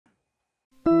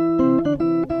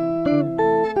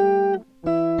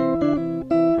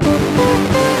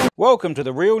Welcome to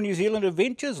the Real New Zealand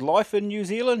Adventures Life in New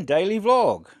Zealand daily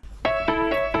vlog.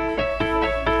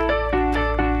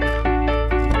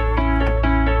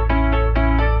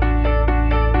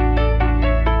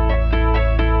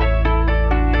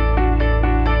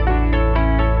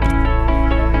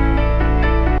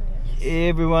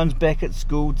 Everyone's back at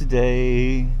school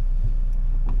today.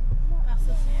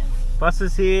 Bus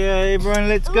is here, everyone,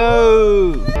 let's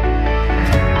go!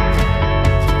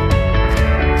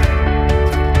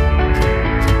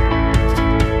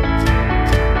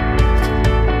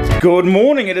 Good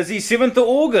morning, it is the 7th of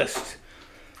August.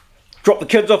 Dropped the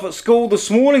kids off at school this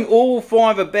morning, all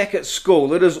 5 are back at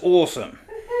school, it is awesome.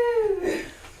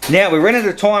 Now, we ran out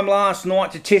of time last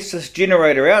night to test this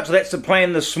generator out, so that's the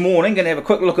plan this morning. Going to have a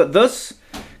quick look at this.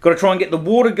 Got to try and get the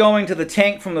water going to the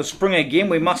tank from the spring again.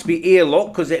 We must be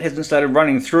airlocked because that hasn't started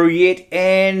running through yet,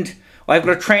 and I've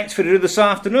got to transfer to do this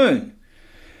afternoon.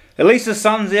 At least the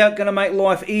sun's out, going to make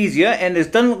life easier, and there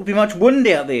doesn't look to be much wind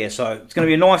out there, so it's going to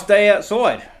be a nice day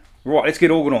outside. Right, let's get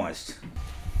organised.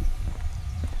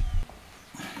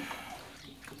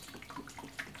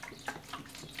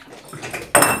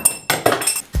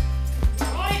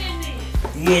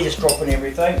 Yeah, just dropping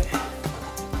everything.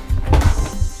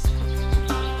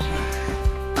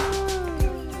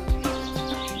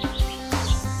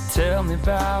 Tell me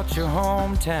about your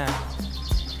hometown.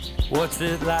 What's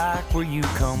it like where you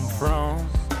come from?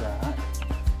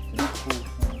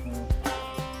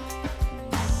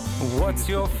 What's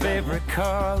your favorite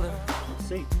color? Let's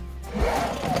see.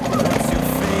 What's your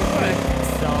favorite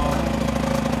song?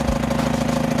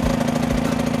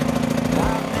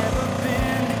 I've never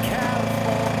been to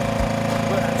California,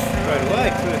 but I sure Right away,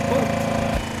 pretty cool.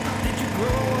 Did you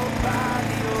grow up by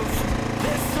the ocean?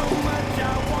 There's so much I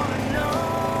want to know.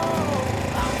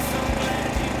 I'm so glad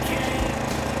you came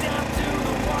down to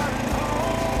the water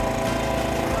hole.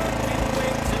 I can't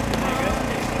wait till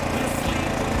Monday. We'll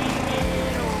sleep when we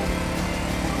get home.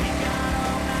 We got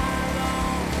all night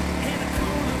long in a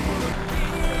cooler full of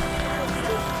beer. We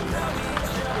don't know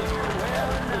each other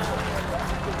well enough.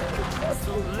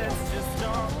 So let's just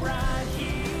start right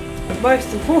here.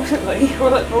 Most importantly,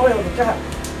 will it boil the duck?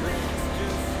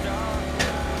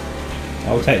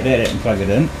 I'll take that out and plug it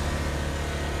in.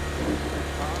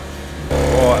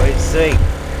 Right, let's see.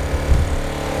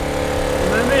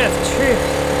 Maybe that's the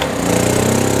truth.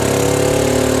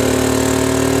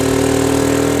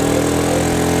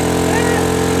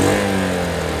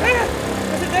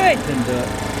 What's it doing? Didn't do it.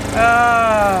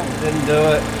 Ah, Didn't do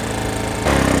it.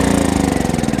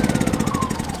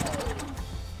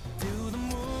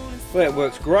 Well, it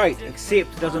works great,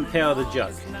 except it doesn't power the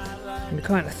jug. I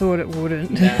kind of thought it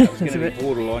wouldn't. No, it's going It's a to be bit-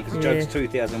 borderline because the yeah. jug's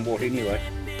 2000 watt anyway.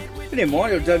 But never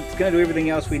mind, it's going to do everything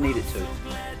else we need it to.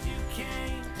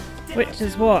 Which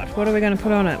is what? What are we going to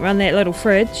put on it? Run that little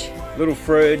fridge? Little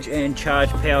fridge and charge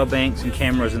power banks and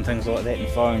cameras and things like that and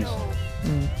phones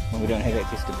when we don't have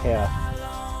access to power.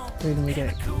 When we go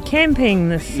camping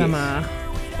this summer.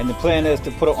 And the plan is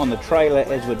to put it on the trailer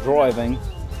as we're driving,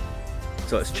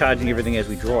 so it's charging everything as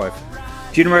we drive.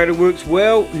 Generator works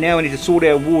well, now we need to sort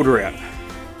our water out.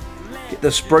 Get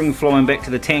the spring flowing back to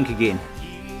the tank again.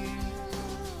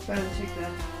 Go and check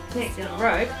the tank down the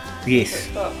road. Yes.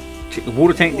 Check the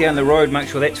water tank down the road, make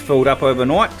sure that's filled up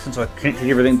overnight, since I connected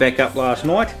everything back up last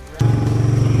night.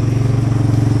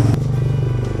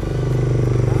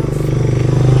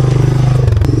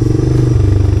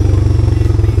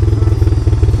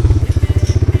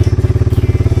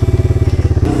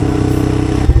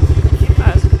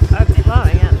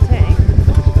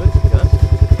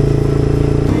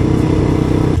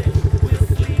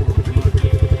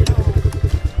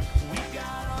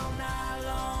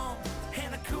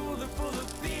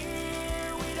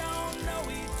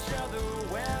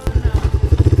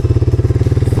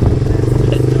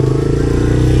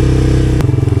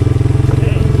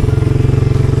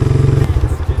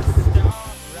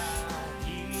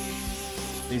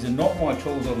 These are not my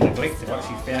tools I've neglected. I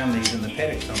actually found these in the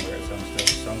paddock somewhere at some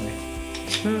stage, somewhere.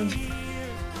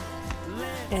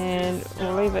 And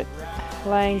we'll leave it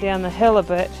laying down the hill a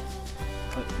bit.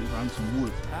 Hopefully run some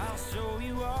wood.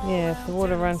 Yeah, if the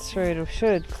water runs through it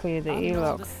should clear the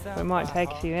airlock. It might take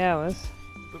a few hours.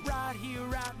 But right here,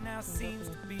 right now seems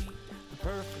to be the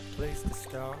perfect place to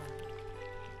start.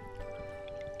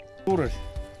 Sorted.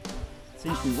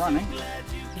 Seems to be running.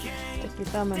 Stick your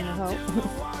thumb in the hole.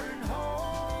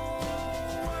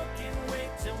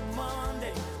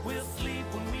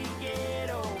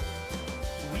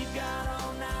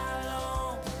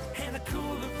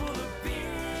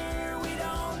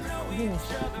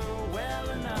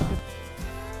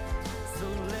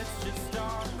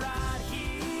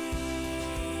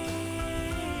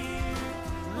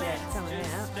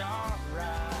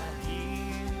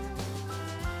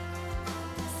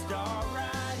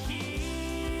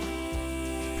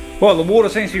 Well, the water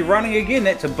seems to be running again.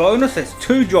 That's a bonus. That's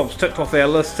 2 jobs ticked off our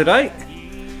list today.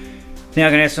 Now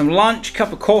I'm going to have some lunch,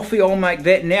 cup of coffee. I'll make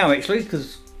that now actually,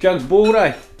 because Jug's bored,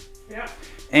 eh? Yeah.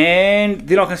 And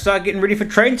then I can start getting ready for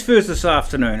transfers this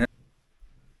afternoon.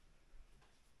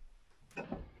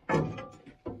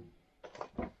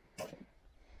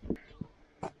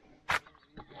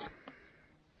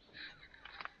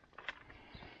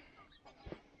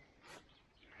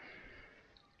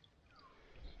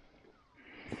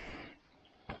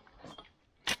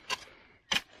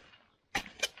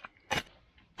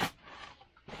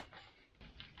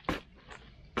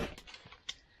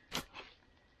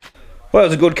 Well, it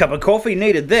was a good cup of coffee,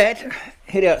 needed that.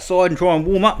 Head outside and try and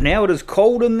warm up now. It is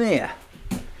cold in there.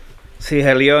 See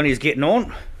how Leonie's getting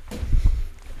on.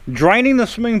 Draining the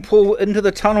swimming pool into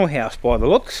the tunnel house by the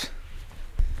looks.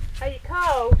 Are you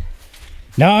cold?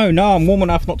 No, I'm warm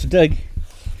enough not to dig.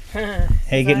 How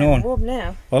you getting on? Warm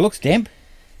now. Well, it looks damp.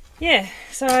 Yeah,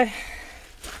 so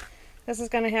this is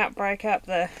going to help break up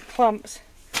the clumps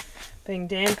being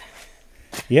damp.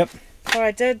 Yep. So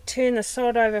I did turn the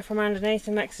sod over from underneath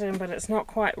and mix it in, but it's not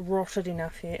quite rotted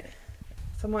enough yet.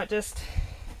 So I might just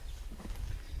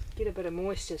get a bit of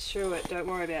moisture through it. Don't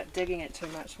worry about digging it too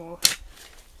much more.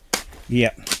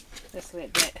 Yep. Just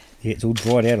let that Yeah, it's all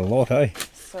dried out a lot, eh?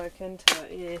 soak into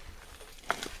it, yeah.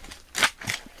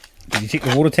 Did you check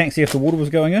the water tank, see if the water was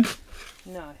going in?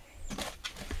 No.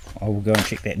 I will go and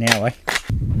check that now, eh?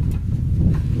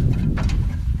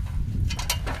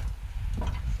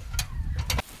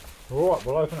 Right,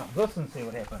 we'll open up this and see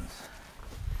what happens.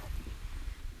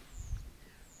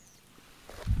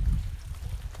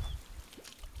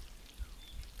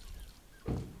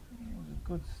 That was a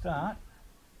good start.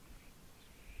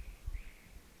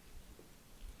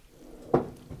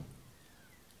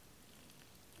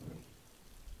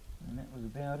 And that was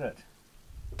about it.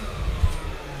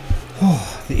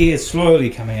 Oh, the air's slowly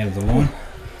coming out of the line.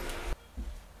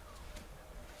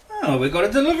 Oh, we got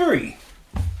a delivery.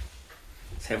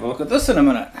 Let's have a look at this in a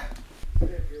minute.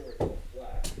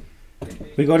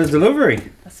 We got a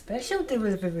delivery. A special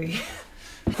delivery.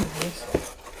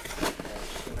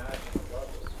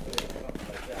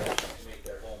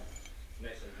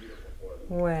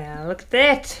 Wow, look at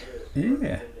that.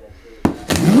 Yeah.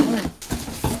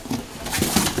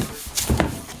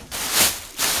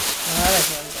 Oh, that's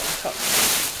one on top.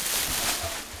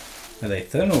 Are they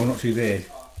thin or not too bad?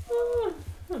 Oh,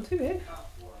 not too bad.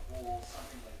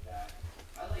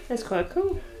 That's quite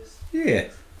cool. Yeah.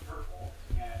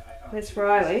 That's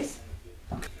Riley's.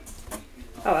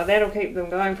 Oh, well, that'll keep them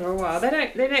going for a while.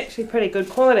 They're actually pretty good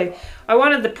quality. I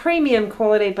wanted the premium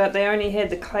quality, but they only had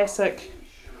the classic,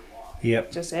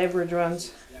 Yep. just average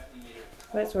ones.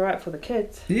 That's alright for the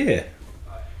kids. Yeah.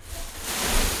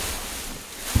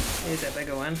 Here's a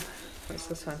bigger one. What's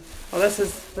this one? Oh, this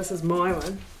is my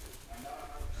one.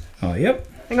 Oh, yep.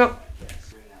 Hang on.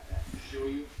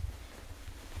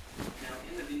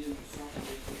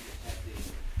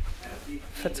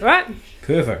 Fits right.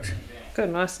 Perfect.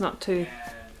 Good, nice, not too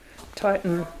tight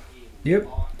and Yep.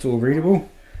 It's all readable.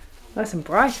 nice and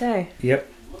bright, eh? Yep.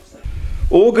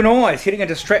 Organised. Heading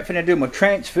into Stratford now doing my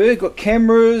transfer. Got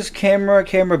cameras, camera,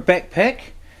 backpack.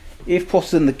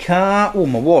 EFTPOS in the car. Oh,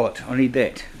 my wallet. I need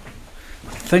that. I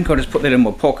think I just put that in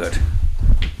my pocket.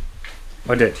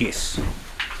 I did, yes.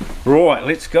 Right,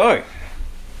 let's go.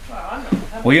 Well, I'm not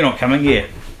coming. Well, you're not coming yet.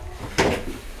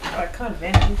 I kind of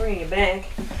am. I'm bringing it back.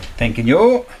 Thanking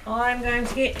you. I'm going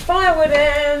to get firewood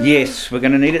in. Yes, we're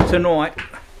going to need it tonight.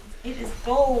 It is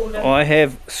cold. I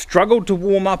have struggled to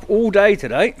warm up all day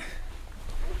today.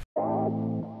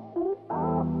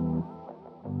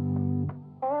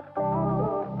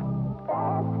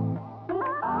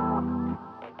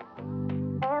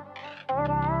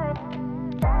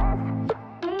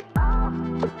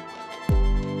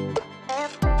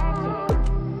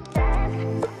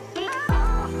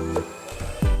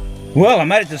 Well, I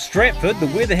made it to Stratford. The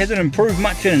weather hasn't improved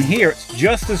much in here. It's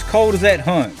just as cold as at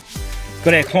home.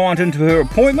 Got our client into her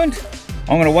appointment.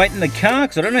 I'm going to wait in the car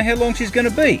because I don't know how long she's going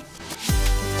to be.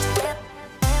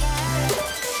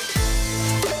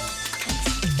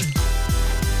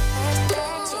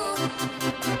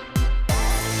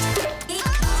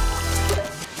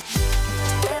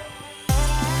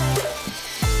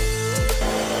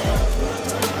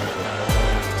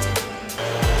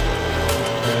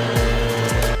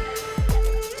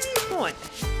 Right.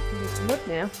 Need some wood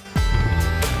now.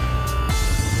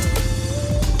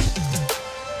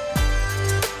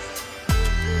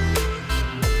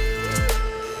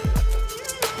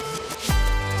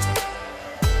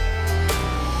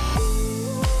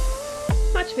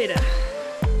 Much better.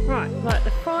 Right, light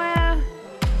the fire,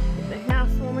 get the house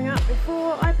warming up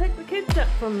before I pick picked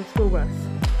up from the school bus.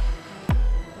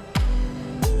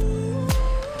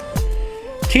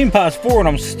 4:10 and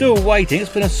I'm still waiting. It's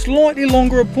been a slightly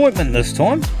longer appointment this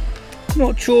time.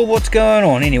 Not sure what's going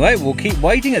on. Anyway, we'll keep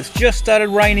waiting. It's just started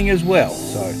raining as well,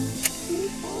 so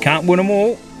can't win them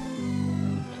all.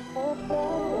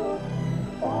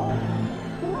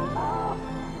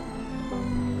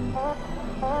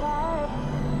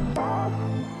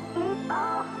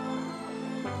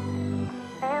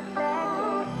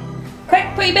 Quick,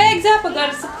 put your bags up. I've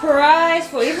got a surprise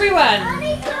for everyone.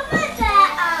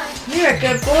 You're a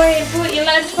good boy and brought your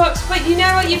lunchbox, but you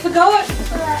know what you forgot? You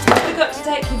forgot to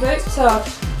take your boots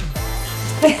off.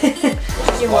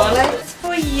 Your wallet's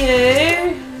for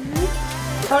you.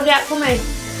 Hold it out for me.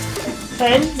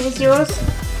 Ben, here's yours.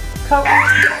 Colt.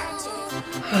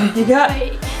 What you got?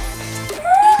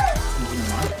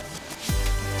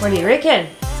 What do you reckon?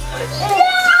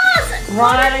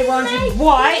 Riley wanted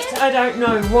white. I don't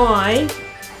know why.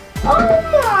 Oh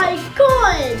my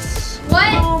gosh!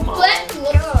 What? Oh my Black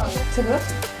God. So good?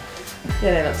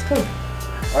 Yeah, that looks cool.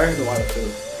 I have the white too.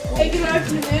 Are you going to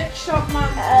open a merch shop, Mum?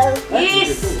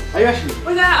 Yes! Are you actually?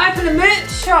 We're going to open a merch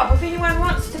shop. If anyone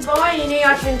wants to buy any,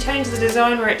 I can change the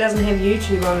design where it doesn't have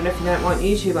YouTube on it if you don't want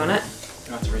YouTube on it.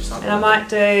 And I might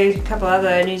do a couple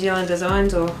other New Zealand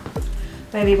designs, or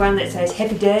maybe one that says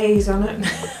Happy Days on it.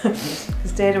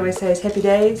 Because Dad always says Happy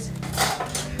Days.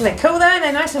 Are they cool though?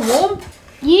 They're nice and warm.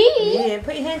 Yeah,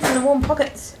 put your hands in the warm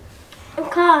pockets.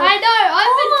 Okay. I know,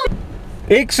 I've been...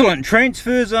 Excellent,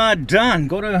 transfers are done.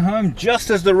 Got her home just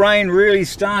as the rain really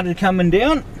started coming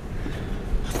down.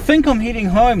 I think I'm heading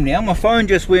home now. My phone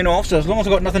just went off, so as long as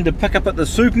I've got nothing to pick up at the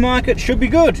supermarket, should be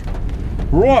good.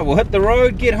 Right, we'll hit the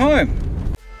road, get home.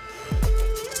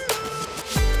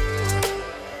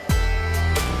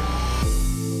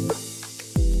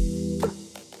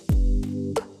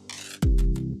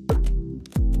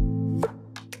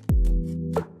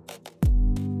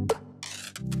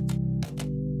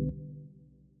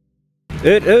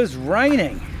 It is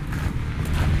raining.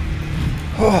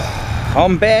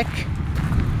 I'm back.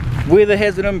 Weather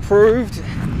hasn't improved.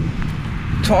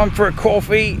 Time for a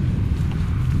coffee.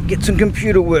 Get some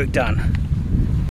computer work done.